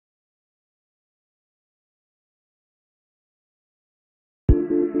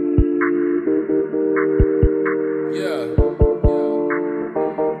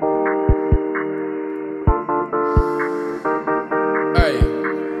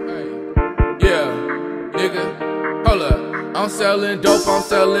nigga. Hold up. I'm selling dope,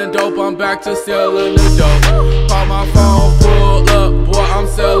 I'm back to selling the dope. Call my phone, pull up, boy, I'm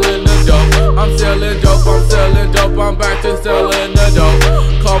selling the dope. I'm selling dope, I'm back to selling the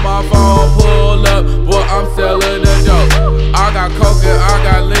dope. Call my phone, pull up, boy, I'm selling the dope. I got coke and I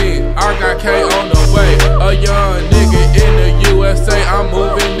got lean, I got K on the way. A young nigga in the USA, I'm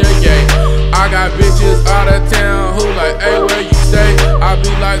moving the game. I got bitches out of town who like, hey, where you stay? I be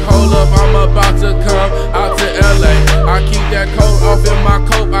like, hold up, I'm about to come out to LA. I keep that coat off in my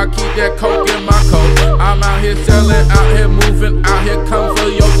coat, I keep that coke in my coat. I'm out here selling, out here moving, out here come for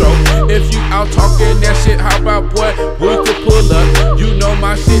your throat. If you out talking that shit, how about boy, we could pull up. You know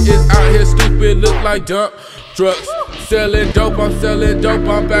my shit is out here stupid, look like dump trucks. Selling dope,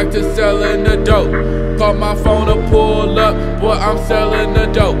 I'm back to selling the dope. Call my phone to pull up, boy, I'm selling the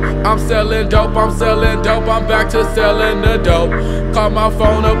dope. I'm selling dope, I'm back to selling the dope. Call my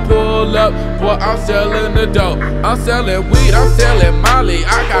phone to pull up, boy, I'm selling the dope. I'm selling weed, I'm selling Molly.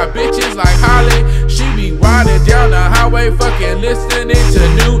 I got bitches like Holly. She be riding down the highway, fucking listening to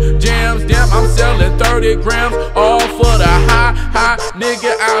new jams. Damn, I'm selling 30 grams, all for the high.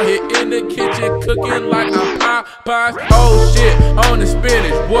 Nigga out here in the kitchen cooking like I'm Popeyes. Oh shit, on the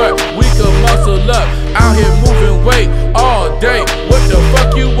spinach, boy, we could muscle up. Out here moving weight all day. What the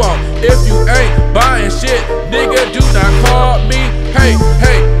fuck you want? If you ain't buying shit, nigga, do not call me. Hey,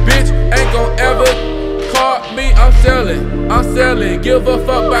 bitch, ain't gon' ever call me. I'm selling. Give a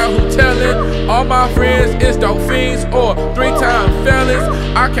fuck about who tellin'. All my friends is dope fiends or 3-time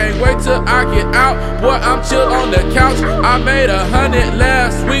felons. I can't wait till I get out. Boy, I'm chill on the couch. I made 100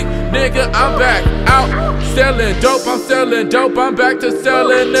 last week. Nigga, I'm back out. Selling dope, I'm back to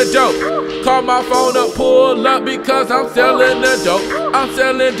selling the dope. Call my phone up, pull up because I'm selling the dope. I'm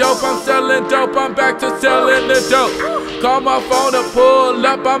selling dope, I'm back to selling the dope. Call my phone up, pull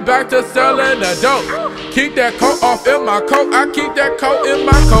up, I'm back to selling the dope. Keep that coat off in my coat, I keep that coat in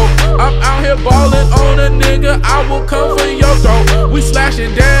my coat. I'm out here ballin' on a nigga, I will come for your throat. We slash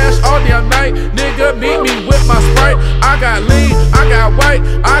and dash all damn night, nigga, meet me with my Sprite. I got lean, I got white,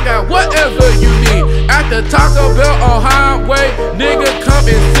 I got whatever you need. At the Taco Bell on highway, nigga, come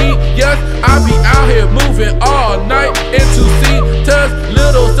and see. Yes, I be out here moving all night into C-Tuz,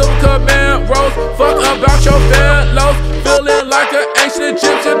 little some command rows. Fuck about your fellows, feeling like an ancient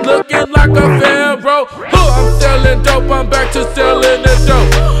Egyptian, looking like a pharaoh. I'm selling dope, I'm back to selling the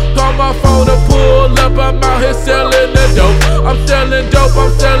dope. Call my phone to pull up, I'm out here selling the dope. I'm selling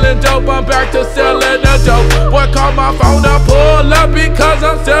dope, I'm back to selling the dope. Boy, call my phone to pull up because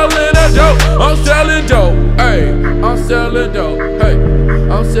I'm selling the dope. I'm selling dope, ayy, I'm selling dope, hey,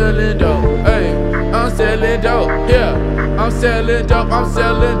 I'm selling dope, ayy, I'm selling dope, yeah. I'm selling dope,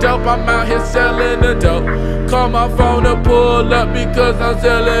 I'm out here selling the dope. Call my phone to pull up because I'm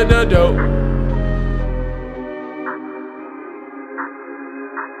selling the dope.